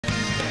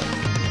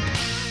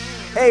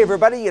Hey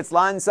everybody, it's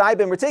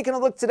Lon.TV, and we're taking a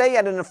look today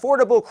at an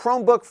affordable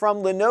Chromebook from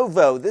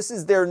Lenovo. This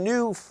is their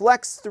new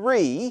Flex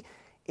 3,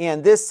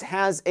 and this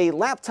has a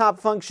laptop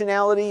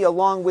functionality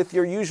along with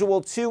your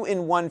usual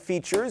 2-in-1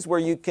 features where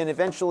you can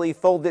eventually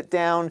fold it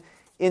down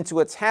into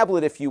a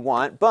tablet if you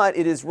want, but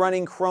it is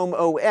running Chrome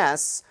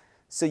OS,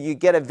 so you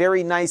get a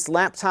very nice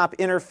laptop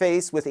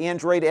interface with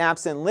Android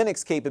apps and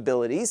Linux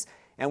capabilities.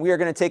 And we are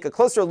going to take a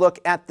closer look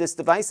at this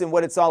device and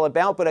what it's all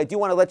about, but I do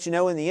want to let you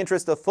know, in the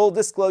interest of full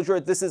disclosure,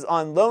 this is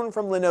on loan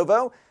from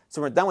Lenovo, so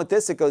when we're done with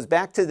this, it goes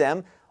back to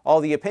them. All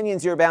the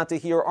opinions you're about to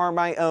hear are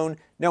my own.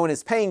 No one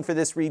is paying for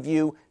this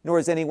review, nor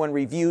has anyone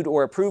reviewed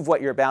or approved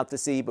what you're about to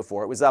see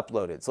before it was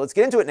uploaded. So let's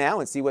get into it now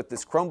and see what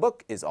this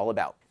Chromebook is all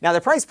about. Now, the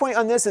price point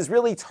on this is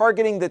really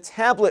targeting the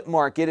tablet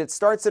market. It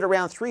starts at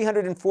around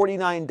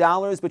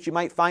 $349, but you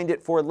might find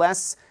it for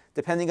less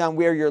depending on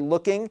where you're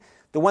looking.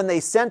 The one they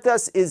sent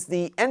us is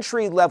the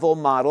entry-level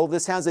model.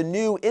 This has a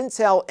new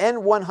Intel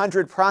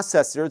N100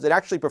 processor that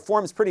actually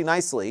performs pretty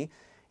nicely.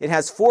 It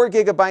has 4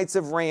 gigabytes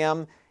of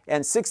RAM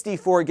and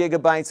 64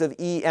 gigabytes of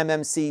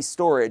eMMC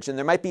storage. And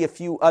there might be a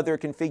few other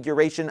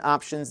configuration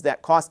options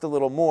that cost a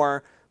little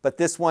more, but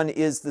this one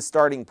is the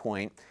starting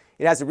point.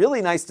 It has a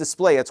really nice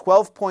display, a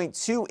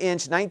 12.2-inch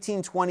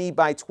 1920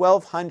 by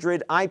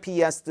 1200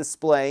 IPS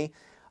display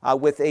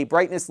with a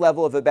brightness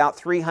level of about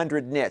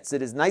 300 nits.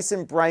 It is nice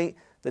and bright.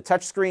 The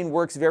touchscreen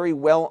works very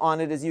well on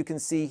it, as you can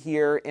see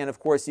here, and of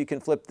course you can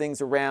flip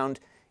things around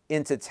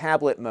into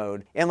tablet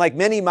mode. And like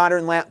many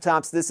modern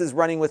laptops, this is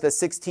running with a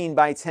 16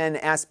 by 10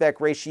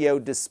 aspect ratio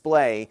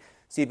display.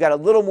 So you've got a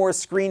little more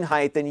screen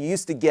height than you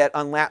used to get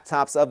on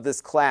laptops of this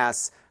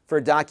class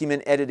for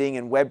document editing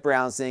and web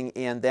browsing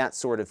and that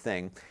sort of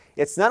thing.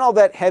 It's not all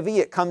that heavy.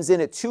 It comes in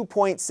at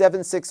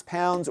 2.76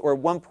 pounds or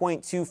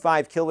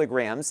 1.25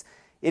 kilograms.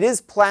 It is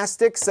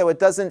plastic, so it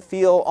doesn't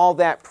feel all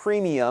that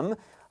premium.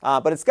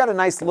 But it's got a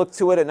nice look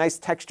to it, a nice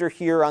texture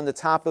here on the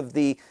top of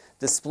the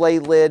display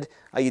lid.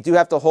 You do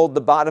have to hold the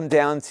bottom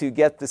down to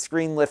get the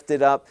screen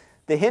lifted up.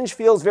 The hinge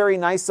feels very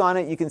nice on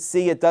it. You can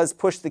see it does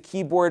push the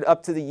keyboard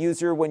up to the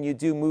user when you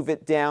do move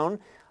it down.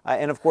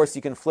 And of course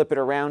you can flip it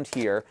around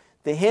here.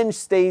 The hinge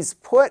stays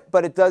put,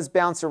 but it does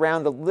bounce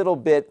around a little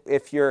bit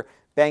if you're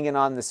banging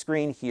on the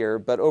screen here.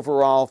 But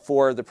overall,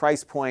 for the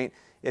price point,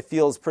 it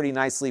feels pretty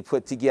nicely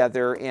put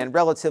together and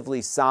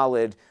relatively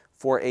solid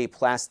for a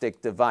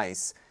plastic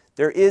device.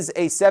 There is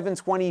a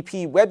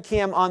 720p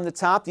webcam on the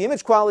top. The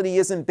image quality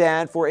isn't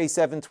bad for a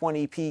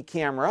 720p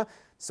camera,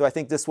 so I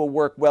think this will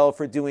work well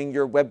for doing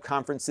your web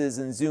conferences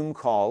and Zoom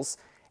calls.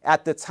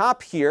 At the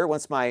top here,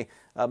 once my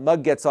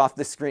mug gets off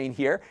the screen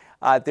here,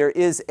 there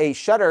is a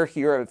shutter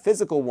here, a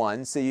physical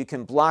one, so you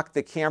can block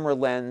the camera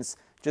lens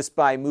just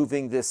by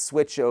moving this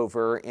switch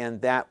over,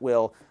 and that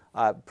will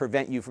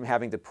prevent you from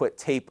having to put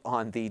tape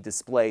on the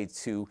display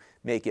to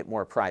make it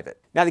more private.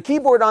 Now, the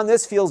keyboard on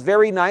this feels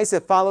very nice.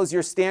 It follows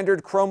your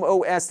standard Chrome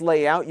OS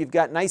layout. You've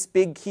got nice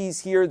big keys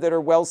here that are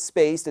well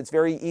spaced. It's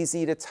very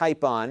easy to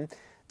type on.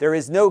 There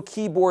is no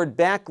keyboard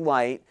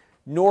backlight,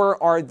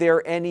 nor are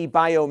there any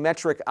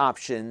biometric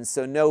options,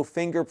 so no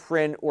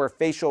fingerprint or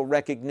facial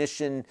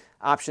recognition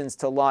options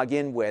to log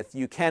in with.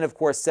 You can, of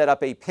course, set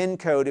up a PIN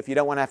code if you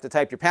don't want to have to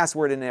type your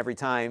password in every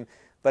time,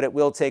 but it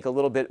will take a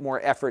little bit more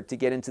effort to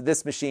get into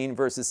this machine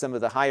versus some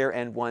of the higher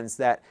end ones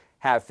that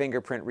have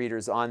fingerprint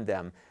readers on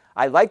them.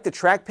 I like the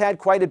trackpad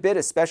quite a bit,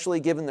 especially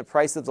given the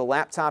price of the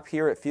laptop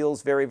here. It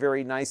feels very,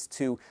 very nice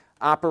to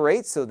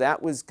operate, so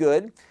that was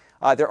good.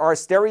 There are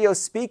stereo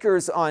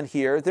speakers on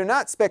here. They're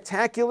not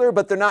spectacular,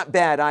 but they're not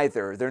bad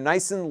either. They're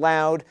nice and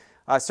loud.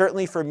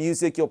 Certainly for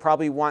music, you'll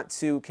probably want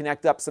to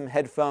connect up some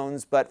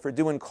headphones, but for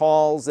doing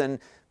calls and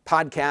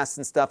podcasts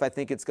and stuff, I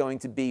think it's going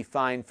to be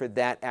fine for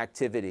that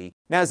activity.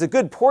 Now, there's a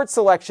good port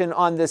selection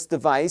on this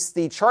device.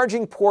 The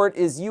charging port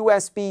is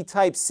USB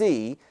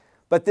Type-C,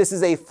 but this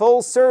is a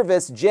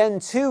full-service Gen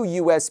 2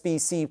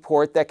 USB-C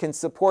port that can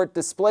support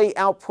display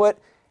output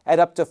at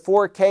up to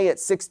 4K at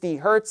 60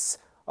 Hertz,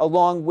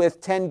 along with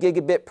 10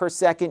 gigabit per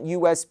second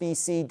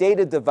USB-C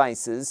data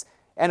devices.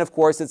 And of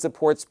course, it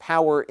supports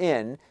power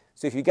in.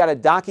 So if you've got a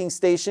docking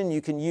station,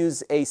 you can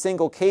use a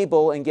single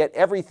cable and get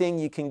everything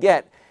you can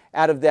get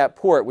out of that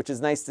port, which is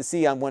nice to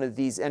see on one of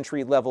these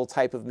entry-level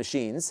type of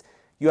machines.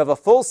 You have a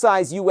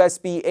full-size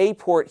USB-A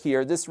port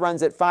here. This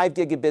runs at 5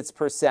 gigabits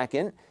per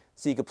second,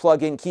 so you can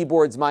plug in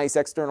keyboards, mice,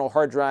 external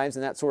hard drives,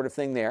 and that sort of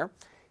thing there.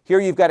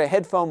 Here you've got a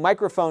headphone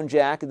microphone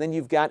jack, and then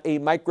you've got a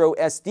micro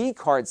SD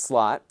card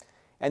slot.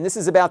 And this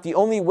is about the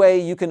only way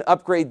you can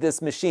upgrade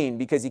this machine,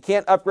 because you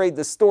can't upgrade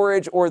the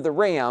storage or the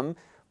RAM,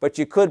 but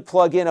you could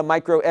plug in a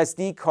micro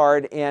SD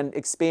card and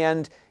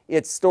expand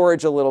its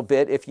storage a little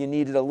bit if you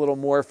needed a little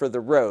more for the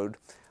road.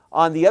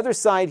 On the other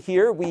side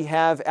here, we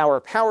have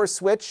our power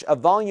switch, a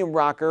volume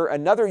rocker,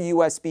 another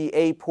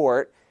USB-A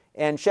port,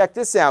 and check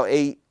this out,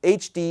 a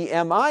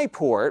HDMI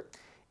port.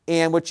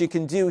 And what you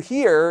can do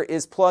here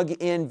is plug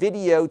in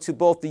video to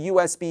both the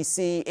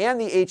USB-C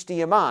and the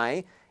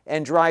HDMI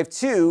and drive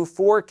two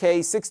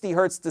 4K 60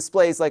 Hertz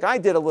displays like I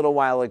did a little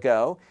while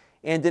ago.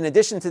 And in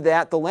addition to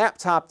that, the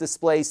laptop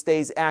display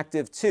stays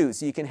active too.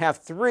 So you can have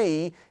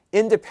 3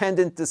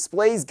 independent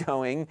displays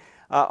going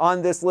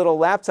on this little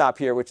laptop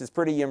here, which is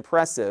pretty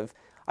impressive.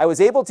 I was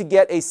able to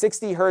get a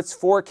 60 Hz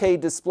 4K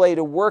display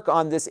to work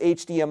on this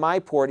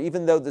HDMI port,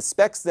 even though the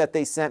specs that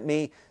they sent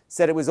me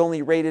said it was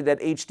only rated at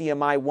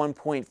HDMI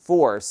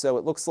 1.4. So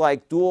it looks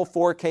like dual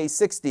 4K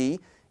 60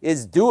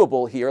 is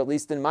doable here, at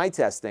least in my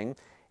testing.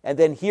 And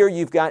then here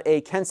you've got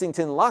a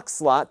Kensington lock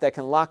slot that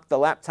can lock the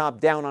laptop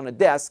down on a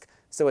desk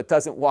so it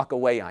doesn't walk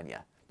away on you.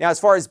 Now, as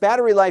far as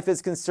battery life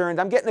is concerned,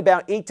 I'm getting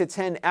about 8 to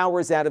 10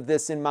 hours out of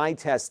this in my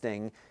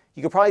testing.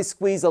 You could probably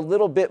squeeze a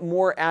little bit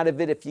more out of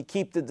it if you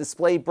keep the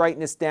display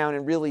brightness down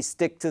and really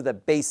stick to the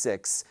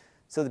basics.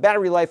 So the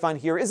battery life on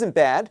here isn't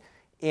bad.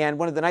 And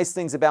one of the nice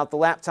things about the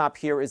laptop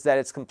here is that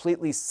it's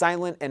completely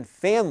silent and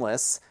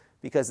fanless,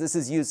 because this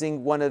is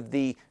using one of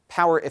the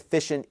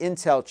power-efficient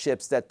Intel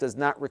chips that does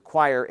not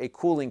require a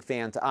cooling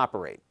fan to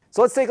operate.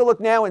 So let's take a look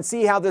now and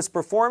see how this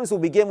performs. We'll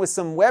begin with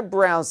some web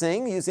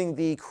browsing using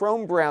the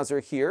Chrome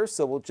browser here.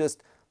 So we'll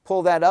just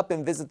pull that up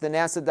and visit the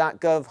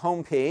nasa.gov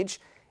homepage.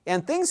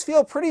 And things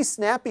feel pretty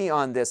snappy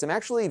on this. I'm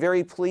actually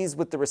very pleased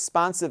with the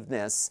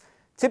responsiveness.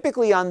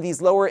 Typically on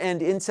these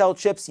lower-end Intel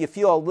chips, you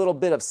feel a little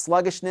bit of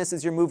sluggishness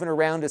as you're moving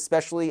around,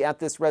 especially at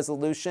this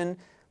resolution.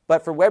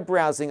 But for web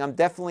browsing, I'm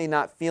definitely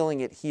not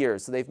feeling it here.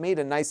 So they've made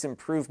a nice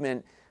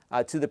improvement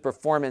to the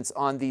performance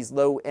on these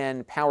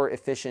low-end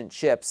power-efficient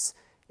chips.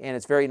 And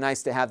it's very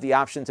nice to have the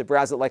option to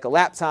browse it like a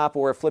laptop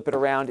or flip it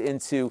around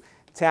into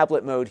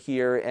tablet mode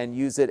here and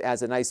use it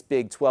as a nice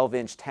big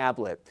 12-inch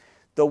tablet.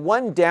 The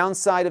one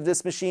downside of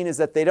this machine is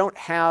that they don't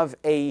have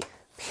a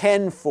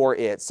pen for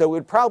it. So it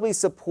would probably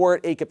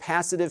support a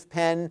capacitive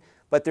pen,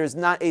 but there's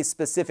not a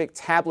specific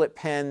tablet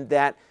pen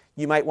that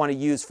you might want to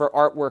use for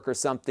artwork or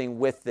something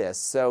with this.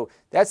 So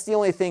that's the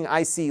only thing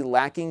I see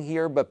lacking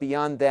here, but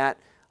beyond that,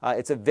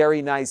 it's a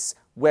very nice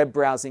web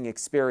browsing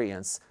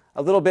experience.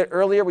 A little bit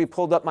earlier, we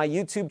pulled up my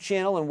YouTube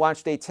channel and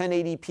watched a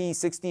 1080p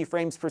 60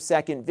 frames per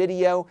second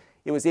video.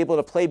 It was able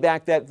to play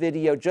back that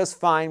video just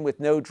fine with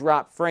no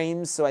drop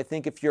frames, so I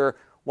think if you're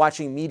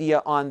watching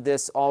media on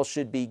this, all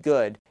should be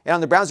good. And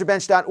on the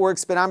BrowserBench.org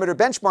speedometer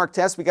benchmark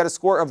test, we got a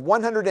score of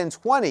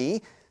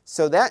 120,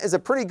 so that is a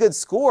pretty good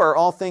score,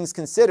 all things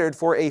considered,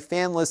 for a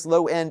fanless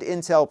low-end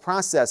Intel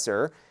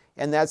processor,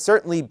 and that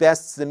certainly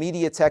bests the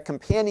MediaTek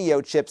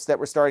Companio chips that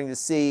we're starting to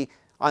see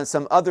on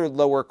some other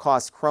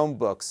lower-cost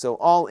Chromebooks. So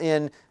all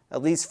in,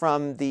 at least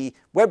from the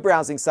web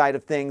browsing side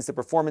of things, the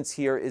performance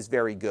here is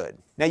very good.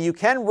 Now you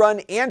can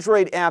run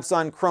Android apps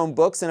on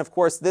Chromebooks, and of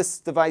course this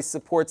device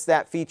supports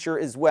that feature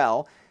as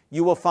well.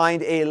 You will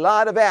find a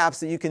lot of apps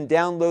that you can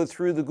download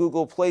through the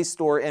Google Play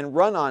Store and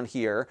run on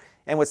here.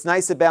 And what's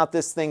nice about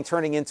this thing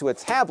turning into a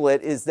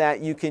tablet is that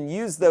you can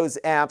use those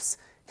apps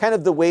kind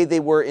of the way they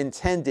were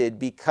intended,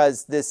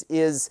 because this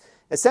is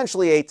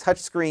essentially a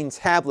touchscreen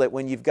tablet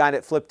when you've got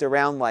it flipped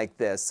around like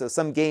this. So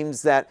some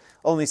games that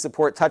only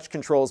support touch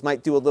controls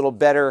might do a little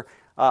better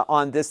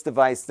on this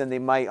device than they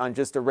might on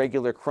just a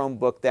regular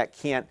Chromebook that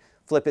can't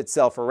flip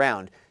itself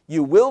around.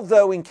 You will,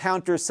 though,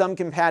 encounter some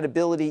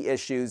compatibility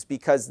issues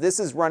because this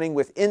is running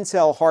with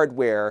Intel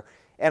hardware,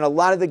 and a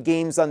lot of the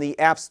games on the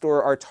App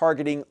Store are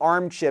targeting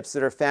ARM chips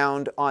that are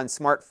found on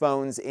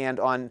smartphones and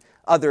on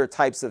other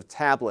types of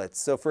tablets.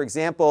 So for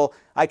example,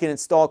 I can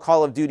install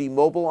Call of Duty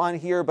Mobile on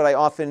here, but I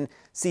often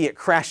see it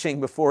crashing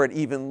before it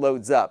even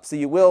loads up. So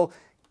you will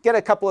get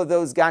a couple of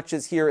those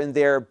gotchas here and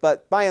there,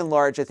 but by and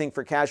large, I think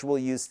for casual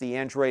use, the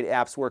Android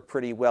apps work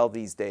pretty well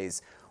these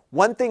days.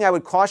 One thing I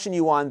would caution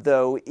you on,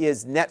 though,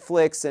 is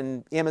Netflix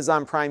and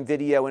Amazon Prime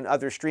Video and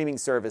other streaming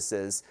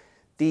services.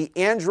 The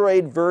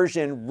Android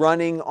version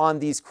running on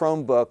these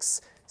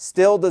Chromebooks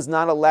still does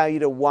not allow you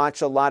to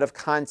watch a lot of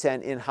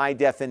content in high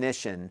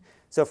definition.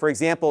 So for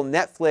example,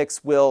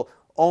 Netflix will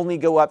only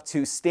go up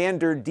to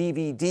standard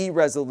DVD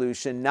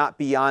resolution, not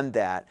beyond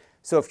that.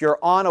 So if you're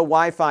on a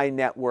Wi-Fi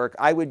network,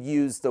 I would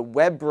use the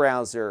web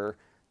browser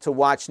to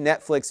watch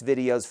Netflix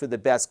videos for the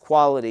best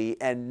quality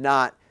and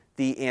not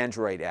the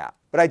Android app.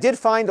 But I did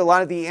find a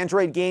lot of the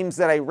Android games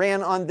that I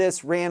ran on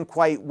this ran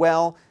quite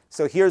well.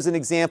 So here's an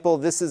example.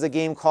 This is a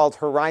game called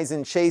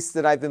Horizon Chase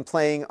that I've been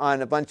playing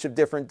on a bunch of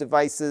different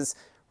devices.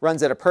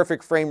 Runs at a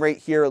perfect frame rate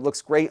here. It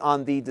looks great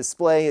on the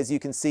display. As you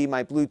can see,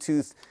 my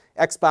Bluetooth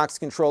Xbox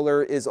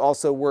controller is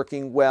also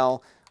working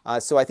well.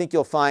 So I think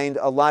you'll find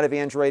a lot of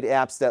Android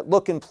apps that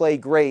look and play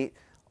great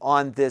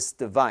on this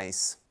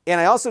device. And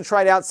I also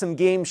tried out some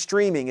game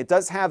streaming. It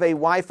does have a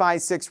Wi-Fi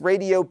 6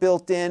 radio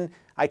built in.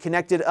 I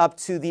connected up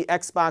to the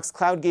Xbox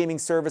cloud gaming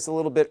service a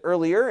little bit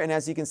earlier, and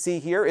as you can see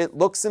here, it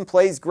looks and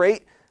plays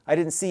great. I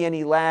didn't see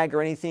any lag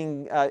or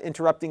anything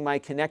interrupting my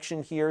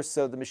connection here,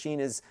 so the machine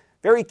is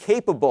very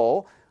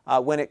capable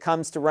when it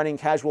comes to running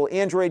casual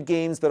Android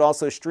games, but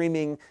also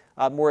streaming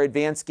more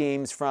advanced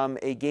games from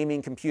a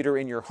gaming computer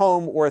in your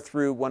home or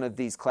through one of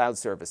these cloud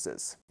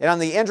services. And on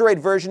the Android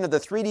version of the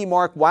 3D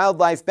Mark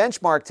Wildlife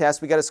Benchmark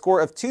test, we got a score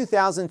of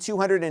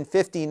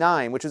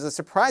 2,259, which is a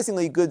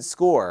surprisingly good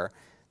score.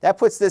 That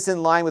puts this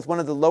in line with one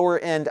of the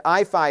lower-end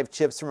i5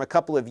 chips from a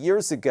couple of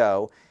years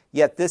ago,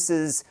 yet this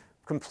is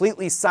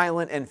completely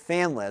silent and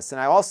fanless.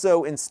 And I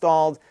also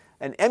installed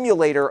an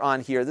emulator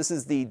on here. This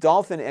is the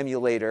Dolphin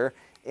emulator.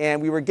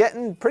 And we were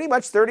getting pretty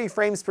much 30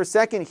 frames per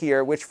second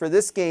here, which for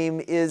this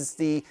game is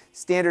the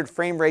standard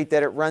frame rate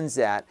that it runs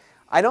at.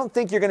 I don't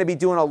think you're going to be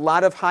doing a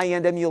lot of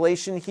high-end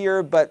emulation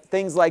here, but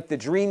things like the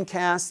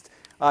Dreamcast,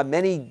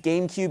 many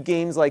GameCube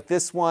games like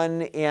this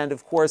one, and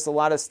of course a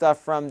lot of stuff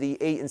from the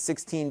 8 and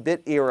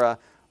 16-bit era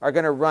are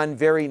going to run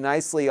very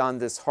nicely on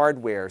this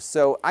hardware.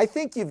 So I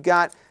think you've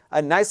got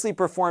a nicely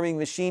performing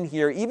machine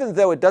here, even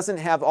though it doesn't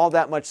have all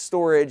that much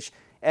storage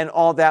and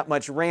all that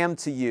much RAM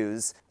to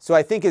use. So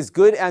I think as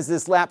good as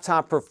this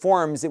laptop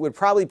performs, it would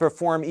probably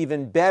perform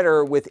even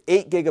better with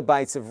 8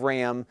 gigabytes of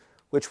RAM,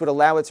 which would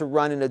allow it to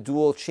run in a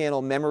dual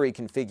channel memory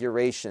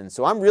configuration.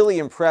 So I'm really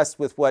impressed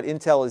with what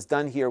Intel has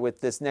done here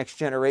with this next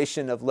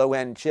generation of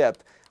low-end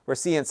chip. We're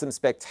seeing some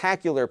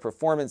spectacular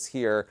performance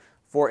here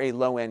for a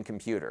low-end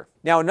computer.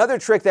 Now, another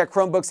trick that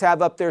Chromebooks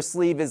have up their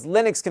sleeve is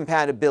Linux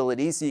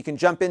compatibility. So you can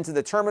jump into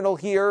the terminal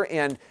here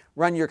and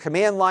run your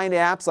command line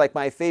apps, like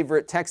my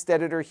favorite text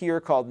editor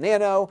here called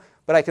Nano,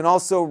 but I can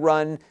also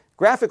run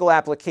graphical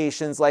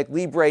applications like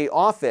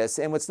LibreOffice.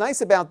 And what's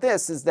nice about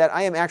this is that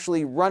I am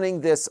actually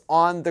running this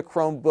on the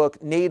Chromebook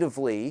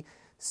natively.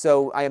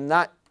 So I am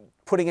not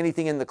putting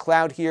anything in the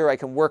cloud here. I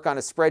can work on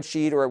a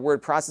spreadsheet or a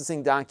word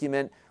processing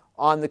document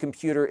on the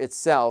computer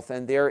itself.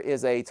 And there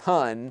is a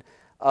ton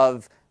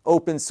of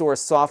open source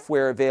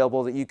software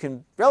available that you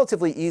can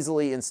relatively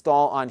easily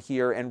install on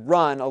here and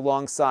run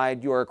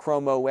alongside your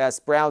Chrome OS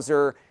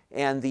browser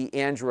and the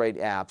Android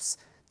apps.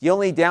 The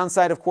only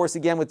downside, of course,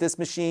 again, with this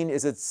machine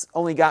is it's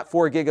only got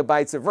 4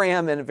 gigabytes of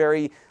RAM and a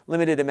very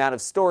limited amount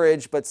of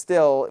storage, but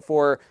still,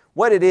 for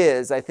what it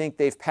is, I think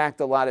they've packed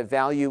a lot of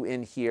value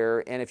in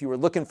here. And if you were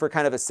looking for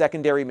kind of a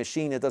secondary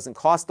machine that doesn't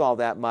cost all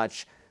that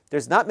much,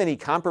 there's not many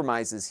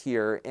compromises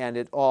here, and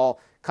it all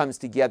comes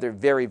together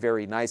very,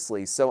 very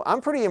nicely. So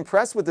I'm pretty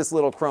impressed with this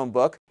little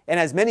Chromebook. And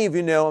as many of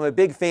you know, I'm a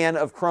big fan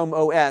of Chrome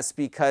OS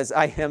because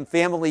I am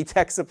family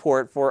tech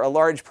support for a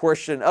large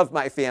portion of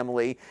my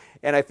family.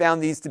 And I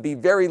found these to be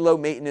very low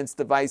maintenance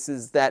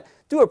devices that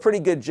do a pretty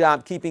good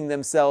job keeping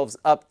themselves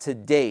up to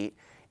date.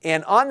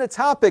 And on the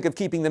topic of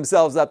keeping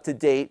themselves up to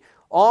date,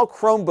 all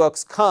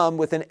Chromebooks come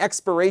with an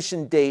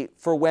expiration date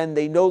for when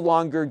they no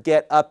longer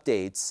get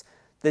updates.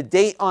 The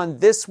date on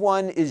this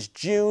one is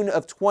June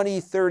of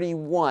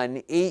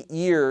 2031, 8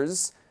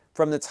 years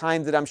from the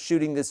time that I'm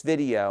shooting this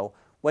video.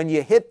 When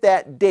you hit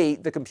that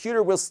date, the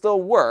computer will still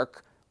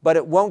work, but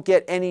it won't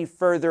get any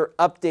further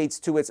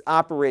updates to its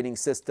operating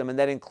system, and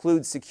that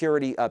includes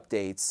security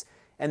updates.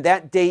 And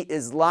that date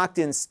is locked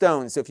in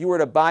stone. So if you were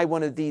to buy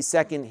one of these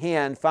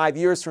secondhand 5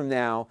 years from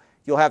now,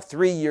 you'll have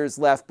 3 years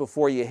left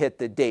before you hit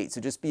the date.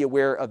 So just be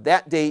aware of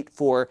that date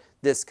for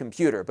this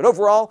computer. But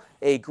overall,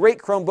 a great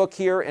Chromebook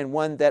here and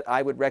one that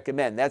I would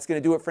recommend. That's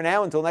going to do it for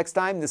now. Until next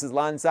time, this is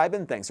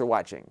Lon.TV. Thanks for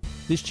watching.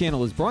 This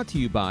channel is brought to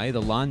you by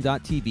the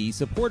Lon.TV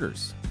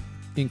supporters,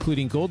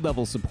 including gold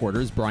level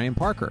supporters Brian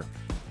Parker,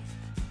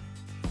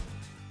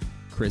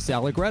 Chris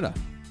Allegretta,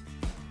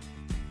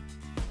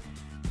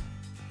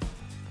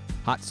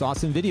 Hot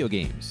Sauce and Video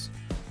Games,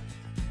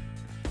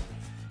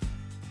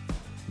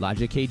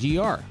 Logic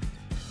KGR,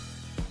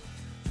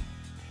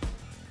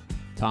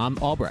 Tom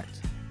Albrecht,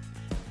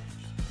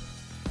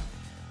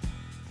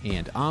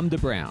 and Amda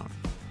Brown.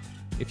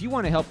 If you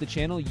want to help the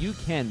channel, you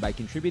can by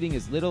contributing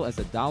as little as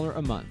 $1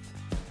 a month.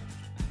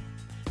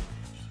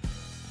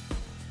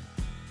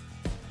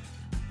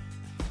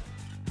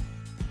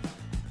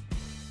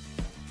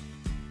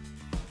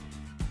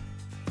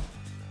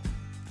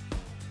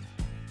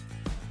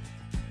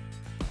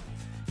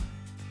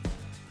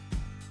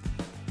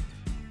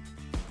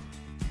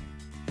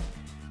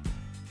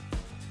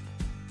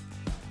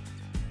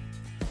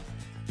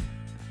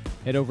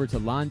 Head over to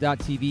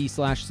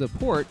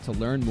lon.tv/support to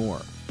learn more.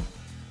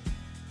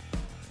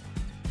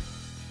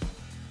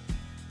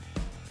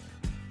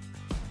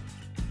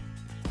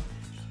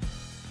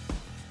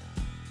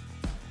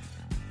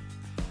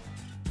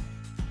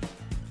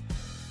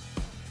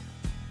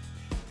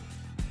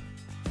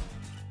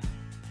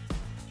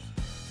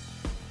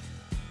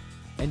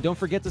 And don't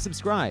forget to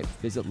subscribe.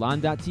 Visit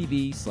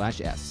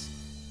lon.tv/s.